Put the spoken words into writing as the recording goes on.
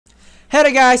Hey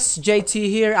there guys, Jaytee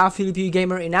here, a Filipino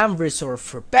gamer and I'm resource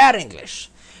for bad English.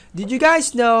 Did you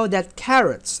guys know that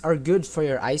carrots are good for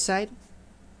your eyesight?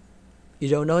 You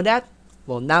don't know that?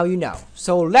 Well, now you know.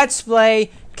 So let's play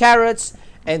Carrots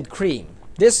and Cream.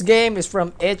 This game is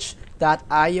from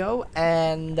itch.io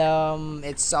and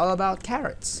it's all about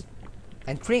carrots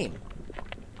and cream.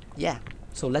 Yeah,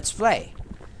 so let's play.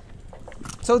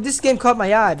 So this game caught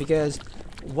my eye because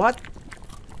what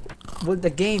would the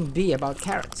game be about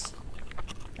carrots?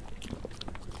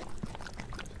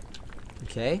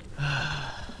 Okay.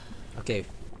 Okay.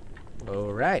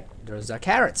 Alright. There's a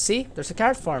carrot. See? There's a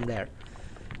carrot farm there.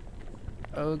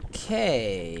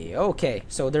 Okay. Okay.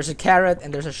 So there's a carrot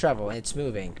and there's a shovel and it's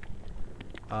moving.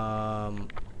 What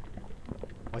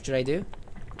should I do?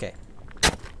 Okay.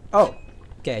 Oh.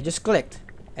 Okay. I just clicked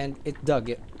and it dug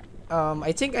it.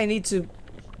 I think I need to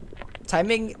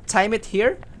time it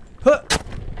here. Huh.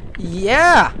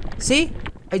 Yeah. See?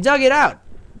 I dug it out.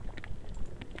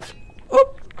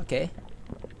 Oop. Okay.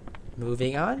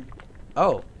 Moving on.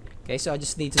 Oh, okay, so I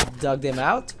just need to dug them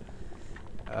out.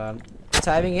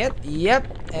 Timing it.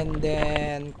 Yep, and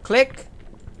then click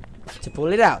to pull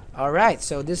it out. Alright,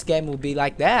 so this game will be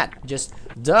like that. Just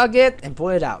dug it and pull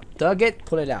it out. Dug it,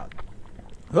 pull it out.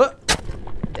 Huh.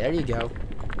 There you go.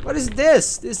 What is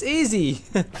this? This is easy.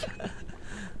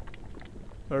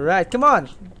 Alright, come on.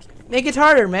 Make it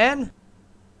harder, man.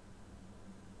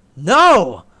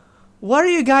 No! What are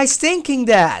you guys thinking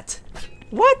that?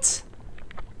 What?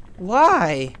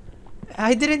 Why?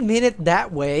 I didn't mean it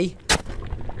that way.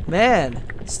 Man,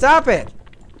 stop it.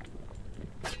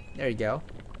 There you go.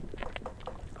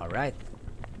 Alright.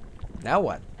 Now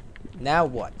what? Now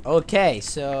what? Okay,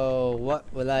 so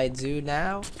what will I do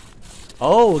now?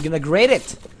 Oh, we're gonna grate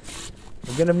it.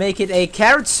 We're gonna make it a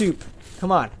carrot soup.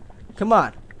 Come on. Come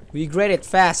on. We grate it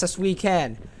fast as we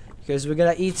can. Because we're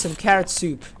gonna eat some carrot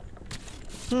soup.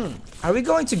 Are we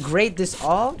going to grate this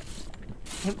all?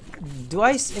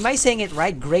 Am I saying it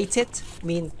right? Grate it? I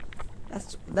mean,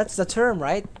 that's the term,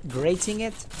 right? Grating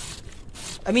it?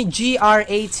 I mean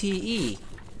Grate.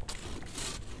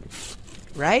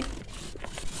 Right?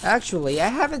 Actually, I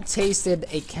haven't tasted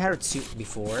a carrot soup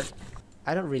before.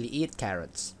 I don't really eat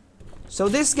carrots. So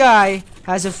this guy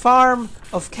has a farm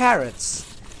of carrots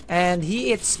and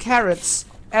he eats carrots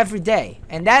every day.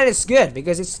 And that is good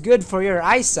because it's good for your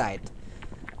eyesight.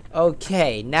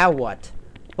 Okay, now what?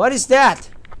 What is that?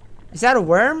 Is that a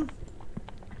worm?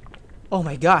 Oh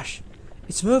my gosh.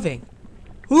 It's moving.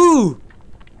 Ooh!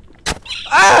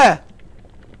 Ah!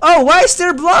 Oh, why is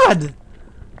there blood?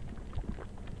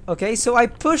 Okay, so I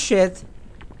push it.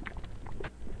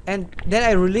 And then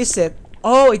I release it.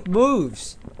 Oh, it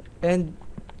moves. And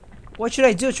what should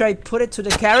I do? Should I put it to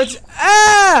the carrots?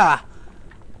 Ah!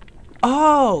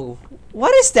 Oh!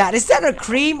 What is that? Is that a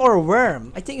cream or a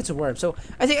worm? I think it's a worm. So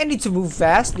I think I need to move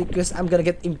fast because I'm gonna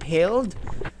get impaled.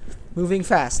 Moving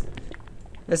fast.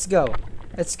 Let's go.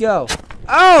 Let's go.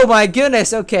 Oh my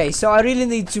goodness. Okay, so I really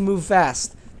need to move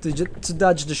fast to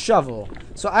dodge the shovel.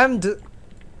 So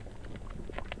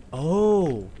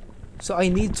oh, so I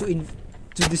need to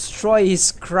destroy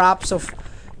his crops of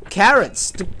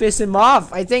carrots to piss him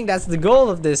off. I think that's the goal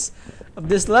of this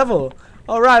level.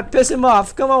 Alright, piss him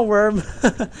off. Come on, worm.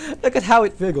 Look at how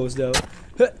it wiggles, though.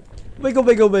 Wiggle,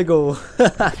 wiggle, wiggle.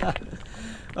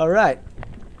 Alright.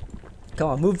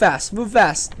 Come on, move fast. Move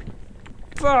fast.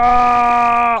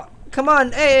 Come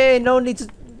on. Hey, no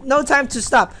time to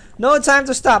stop. No time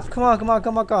to stop. Come on, come on,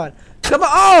 come on, come on. Come on.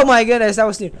 Oh my goodness, that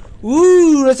was new.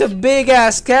 Ooh, that's a big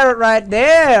ass carrot right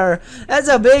there. That's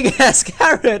a big ass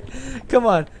carrot. Come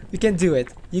on. You can do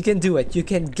it. You can do it. You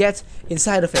can get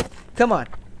inside of it. Come on.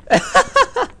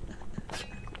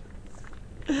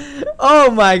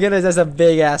 Oh my goodness, that's a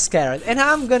big ass carrot. And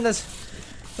I'm gonna...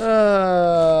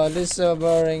 Oh, this is so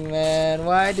boring, man.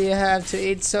 Why do you have to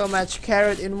eat so much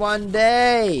carrot in one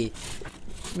day?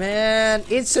 Man,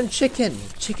 eat some chicken.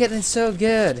 Chicken is so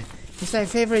good. It's my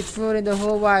favorite food in the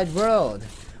whole wide world.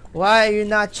 Why are you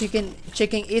not chicken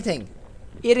eating?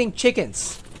 Eating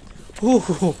chickens.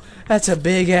 Ooh, that's a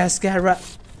big ass carrot.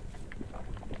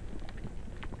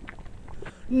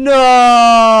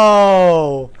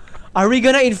 No! Are we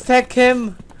gonna infect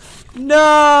him?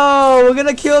 No! We're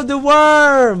gonna kill the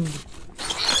worm!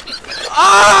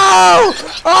 Oh!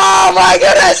 Oh my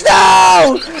goodness!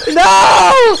 No!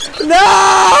 No! No!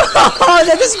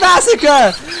 That is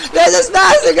massacre! That is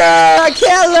massacre! I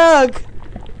can't look!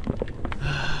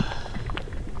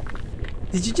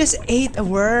 Did you just eat a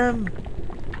worm?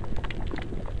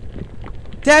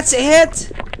 That's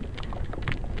it?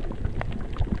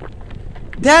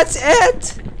 That's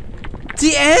it?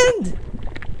 The end?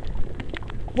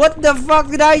 What the fuck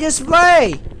did I just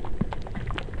play?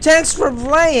 Thanks for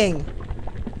playing.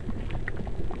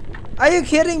 Are you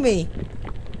kidding me?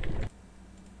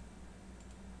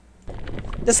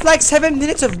 That's like 7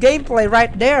 minutes of gameplay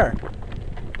right there.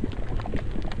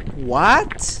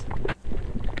 What?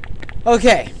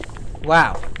 Okay.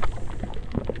 Wow.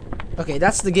 Okay,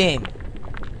 that's the game.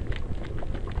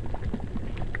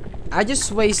 I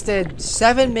just wasted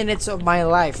 7 minutes of my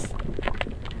life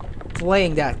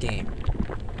playing that game.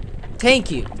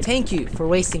 Thank you for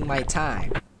wasting my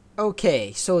time.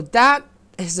 Okay, so that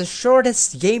is the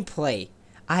shortest gameplay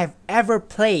I have ever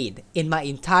played in my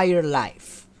entire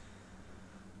life.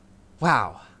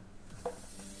 Wow.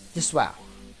 Just wow.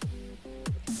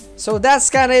 So that's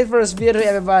kinda it for this video,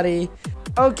 everybody.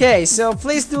 Okay, so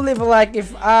please do leave a like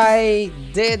if I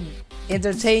did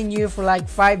entertain you for like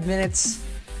 5 minutes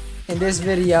in this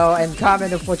video, and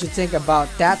comment of what you think about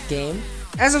that game.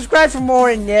 And subscribe for more,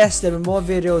 and yes, there are more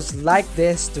videos like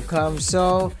this to come.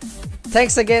 So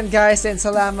thanks again, guys, and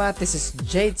salamat. This is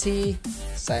Jaytee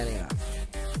signing off.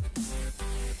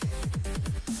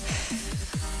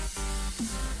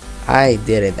 I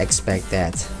didn't expect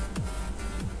that.